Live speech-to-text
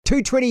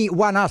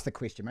221, ask the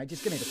question, mate.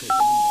 Just give me the question.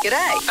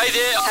 G'day. Hey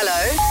there.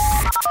 Hello.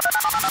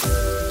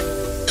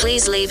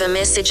 Please leave a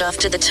message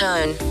after the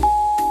tone.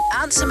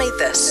 Answer me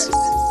this.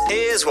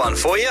 Here's one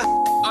for you.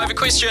 I have a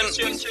question.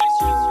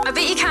 I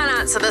bet you can't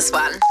answer this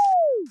one.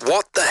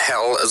 What the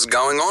hell is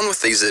going on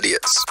with these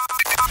idiots?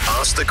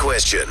 Ask the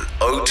question.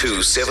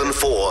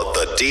 0274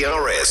 the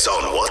DRS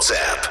on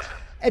WhatsApp.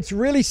 It's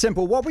really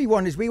simple. What we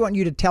want is we want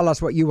you to tell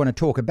us what you want to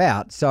talk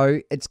about. So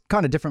it's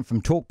kind of different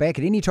from Talkback.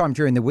 At any time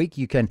during the week,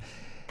 you can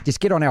just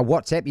get on our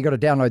WhatsApp. You've got to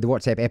download the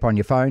WhatsApp app on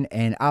your phone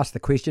and ask the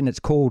question. The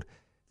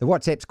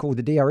WhatsApp's called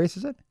the DRS,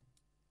 is it?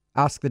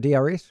 Ask the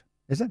DRS,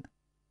 is it?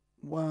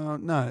 Well,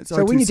 no. It's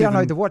so when you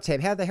download the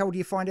WhatsApp, how the hell do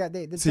you find out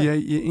that? So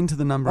you're into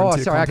the number. Oh,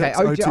 into sorry, okay.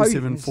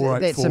 027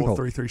 484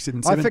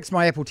 3377. I fixed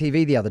my Apple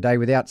TV the other day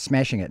without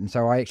smashing it, and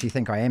so I actually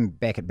think I am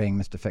back at being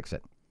Mr.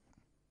 Fix-It.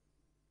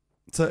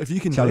 So if you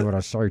can tell you what, I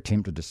was so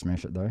tempted to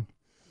smash it though.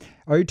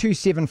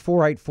 027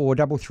 484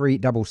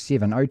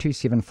 3377.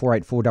 027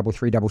 484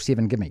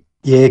 3377. Give me.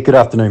 Yeah, good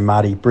afternoon,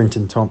 Marty.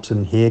 Brenton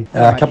Thompson here.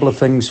 A couple of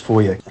things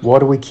for you. Why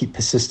do we keep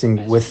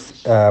persisting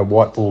with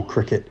white ball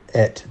cricket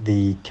at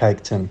the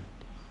Cake Tin?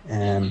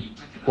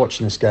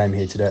 Watching this game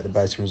here today at the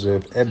Basin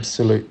Reserve,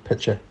 absolute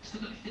picture.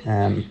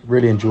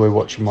 Really enjoy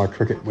watching my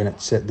cricket when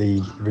it's at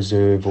the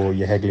reserve or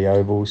your Hagley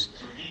Ovals,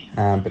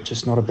 but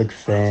just not a big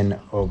fan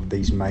of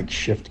these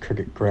makeshift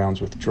cricket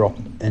grounds with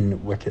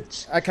drop-in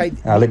wickets. Okay.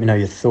 Let me know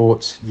your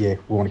thoughts. Yeah,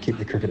 we want to keep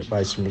the cricket at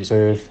Basin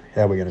Reserve.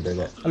 How are we going to do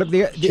that? Look,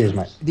 cheers,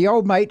 mate. The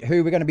old mate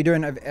who we're going to be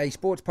doing a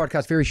sports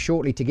podcast very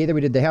shortly together.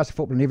 We did the House of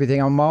Football and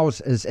everything on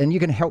Miles, and you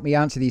can help me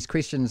answer these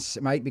questions,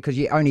 mate, because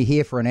you're only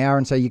here for an hour,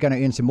 and so you're going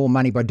to earn some more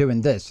money by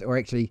doing this, or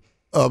actually...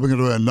 We're going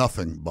to earn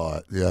nothing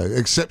by it,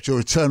 except your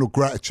eternal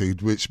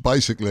gratitude, which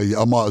basically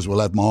I might as well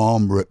have my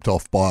arm ripped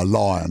off by a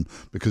lion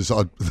because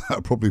that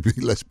would probably be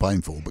less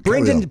painful. But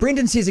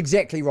Brendan says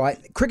exactly right.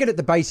 Cricket at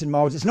the Basin,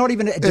 Miles, it's not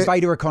even a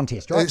debate or a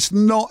contest, right? It's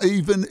not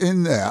even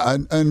in there.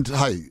 And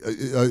hey,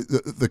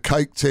 the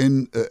Cake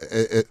Tin,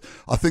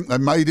 I think they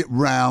made it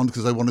round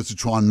because they wanted to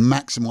try and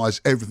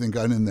maximise everything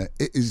going in there.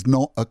 It is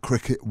not a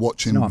cricket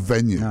watching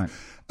venue. No.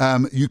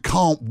 You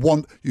can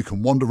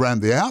wander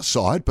around the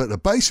outside, but at a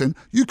Basin,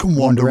 you can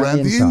wander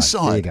around the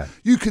inside.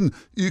 You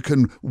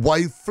can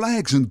wave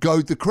flags and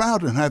goad the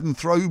crowd and have them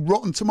throw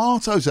rotten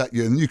tomatoes at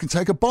you, and you can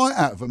take a bite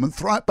out of them and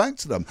throw it back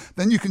to them.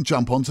 Then you can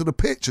jump onto the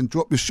pitch and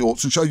drop your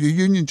shorts and show your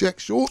Union Jack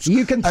shorts.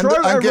 You can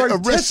throw and get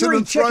arrested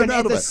and thrown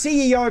out of it. The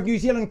CEO of New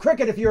Zealand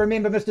Cricket, if you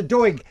remember, Mr.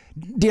 Doig,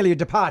 dearly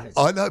departed.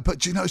 I know, but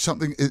do you know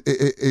something?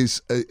 It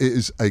is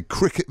a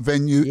cricket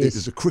venue. Yes. It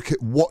is a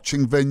cricket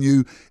watching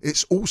venue.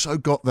 It's also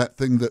got that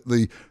thing that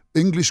the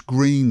English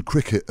green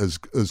cricket has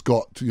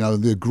got,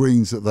 the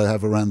greens that they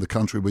have around the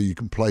country where you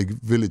can play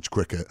village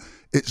cricket.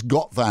 It's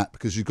got that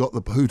because you've got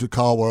the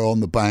Putakawa on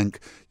the bank,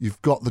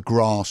 you've got the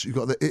grass, it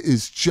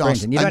is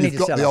just, Brendan, and you've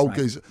got the old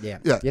geezer. Yeah,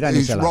 you don't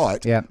he's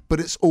right. Yeah. But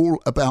it's all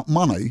about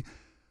money.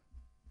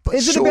 But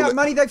is it about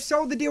money? They've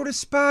sold the deal to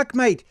Spark,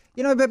 mate.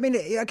 But I mean,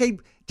 okay.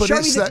 But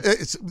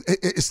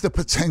it's the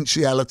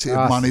potentiality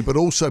of money, but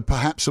also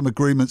perhaps some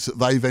agreements that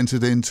they've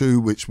entered into,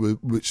 which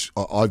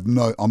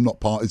I'm not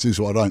party to,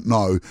 so I don't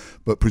know.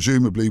 But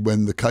presumably,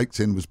 when the Cake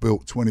Tin was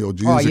built 20 odd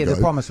years ago, the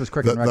promise was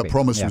cricket and rugby. The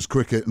promise was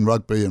cricket and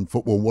rugby and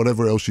football,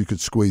 whatever else you could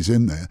squeeze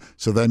in there.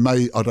 So they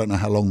may, I don't know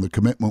how long the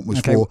commitment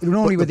was for.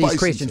 Normally with these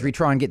questions, we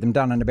try and get them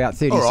done in about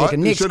 30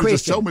 seconds. Next question.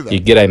 Just told me that.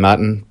 G'day,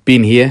 Martin.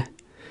 Ben here.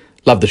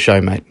 Love the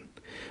show, mate.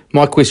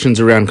 My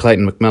question's around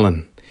Clayton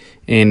McMillan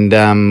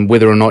and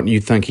whether or not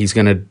you think he's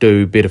going to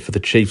do better for the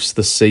Chiefs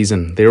this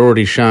season. They're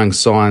already showing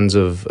signs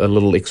of a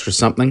little extra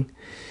something.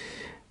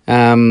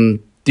 Do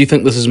you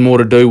think this is more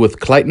to do with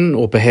Clayton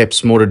or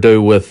perhaps more to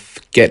do with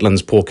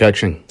Gatland's poor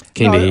coaching?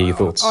 Keen to hear your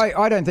thoughts.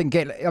 I don't think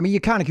Gatland... I mean, you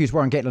can't accuse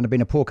Warren Gatland of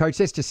being a poor coach.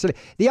 That's just silly.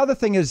 The other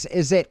thing is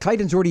that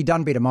Clayton's already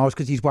done better, Miles,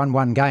 because he's won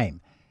one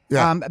game.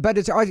 Yeah. But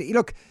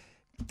look,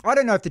 I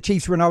don't know if the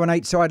Chiefs were an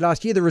 0-8 side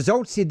last year. The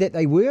results said that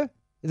they were.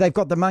 They've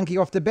got the monkey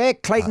off the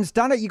back. Clayton's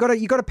done it. You got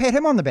to pat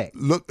him on the back.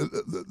 Look,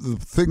 the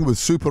thing with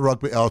Super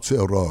Rugby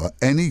Aotearoa,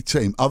 any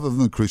team other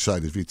than the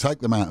Crusaders, if you take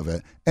them out of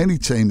it, any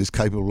team is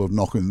capable of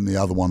knocking the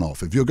other one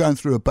off. If you're going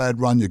through a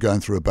bad run, you're going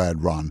through a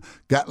bad run.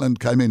 Gatland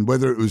came in,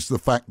 whether it was the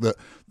fact that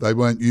they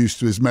weren't used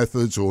to his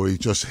methods or he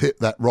just hit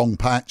that wrong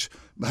patch.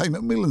 Hey,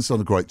 McMillan's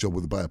done a great job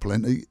with the Bay of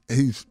Plenty.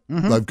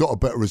 They've got a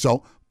better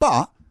result,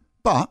 but.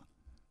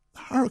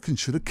 Hurricanes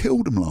should have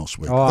killed him last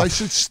week. They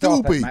should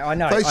still be.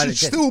 They should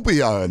still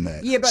be owing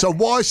that. Yeah, so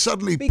why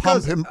suddenly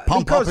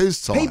pump up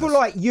his tires? People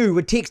like you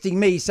were texting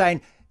me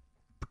saying,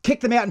 kick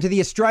them out into the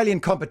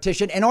Australian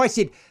competition, and I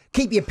said,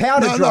 keep your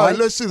powder dry. No,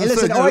 listen.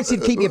 I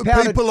said, keep your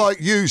powder. People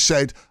like you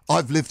said,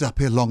 I've lived up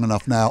here long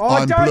enough now.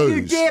 I'm don't blues.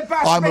 You dare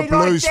bash I'm me a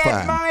blues like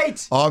fan. That,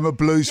 mate. I'm a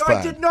blues fan.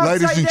 I did not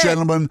Ladies say and that.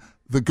 gentlemen,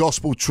 the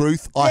gospel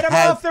truth. Get him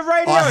off the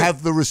radio. I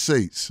have the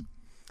receipts.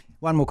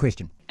 One more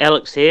question.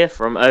 Alex here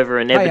from over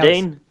in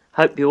Aberdeen.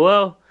 Hope you're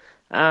well.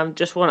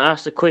 Just want to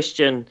ask the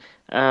question,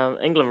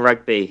 England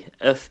Rugby.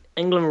 If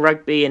England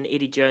Rugby and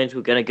Eddie Jones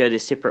were going to go their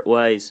separate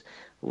ways,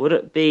 would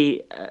it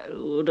be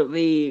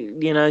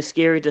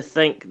scary to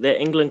think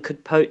that England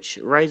could poach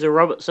Razor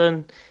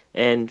Robertson?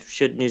 And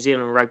should New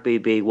Zealand rugby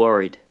be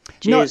worried?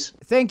 Cheers. No,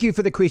 thank you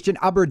for the question.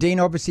 Aberdeen,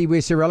 obviously,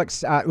 where Sir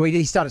Alex,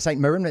 he started at St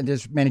Mirren in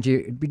his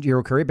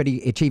managerial career, but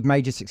he achieved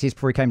major success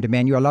before he came to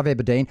Man U. I love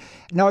Aberdeen.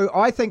 No,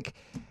 I think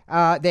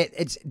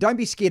that don't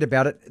be scared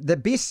about it.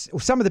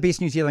 Some of the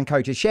best New Zealand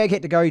coaches, Shag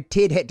had to go,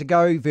 Ted had to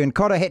go, Vern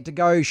Cotter had to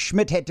go,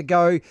 Schmidt had to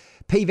go,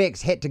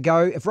 Pivax had to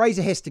go. If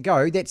Razor has to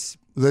go,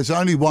 there's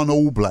only one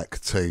All Black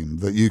team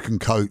that you can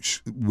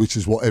coach, which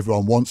is what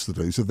everyone wants to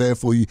do. So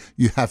therefore,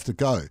 you have to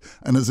go.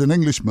 And as an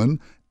Englishman,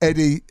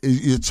 Eddie,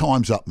 your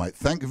time's up, mate.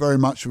 Thank you very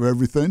much for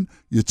everything.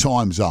 Your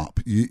time's up.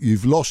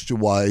 You've lost your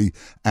way,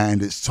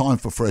 and it's time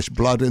for fresh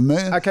blood in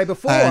there. Okay,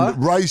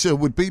 and Razor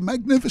would be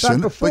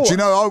magnificent. But you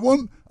know,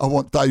 I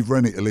want Dave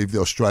Rennie to leave the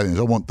Australians.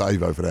 I want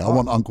Dave over there. I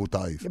want Uncle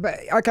Dave. But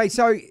okay,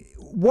 so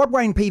what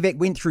Wayne Pivac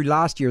went through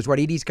last year is what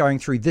Eddie's going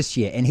through this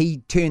year, and he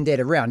turned that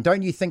around.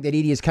 Don't you think that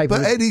Eddie is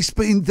capable? But Eddie's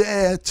been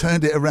there,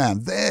 turned it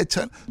around.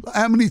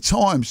 How many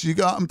times you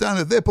go up and down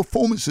there? Their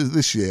performances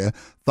this year,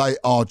 they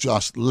are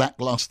just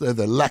lackluster.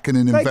 They're lacking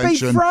in invention.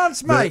 They beat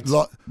France, mate.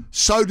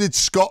 So did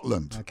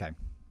Scotland. Okay.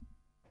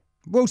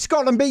 Well,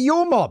 Scotland beat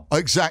your mob.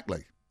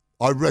 Exactly.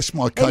 I rest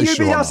my case, and you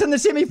beat us in the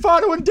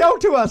semi-final and dealt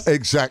to us.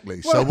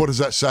 Exactly. So what does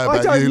that say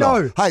about you? I don't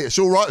know. Hey, it's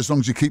all right as long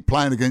as you keep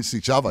playing against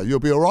each other.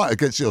 You'll be all right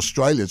against the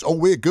Australians. Oh,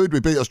 we're good.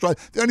 We beat Australia.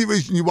 The only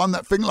reason you won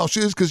that thing last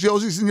year is because the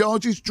Aussies and the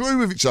Argies drew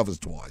with each other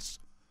twice.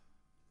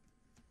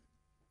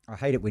 I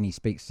hate it when he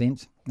speaks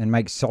sense and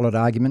makes solid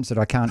arguments that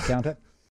I can't counter.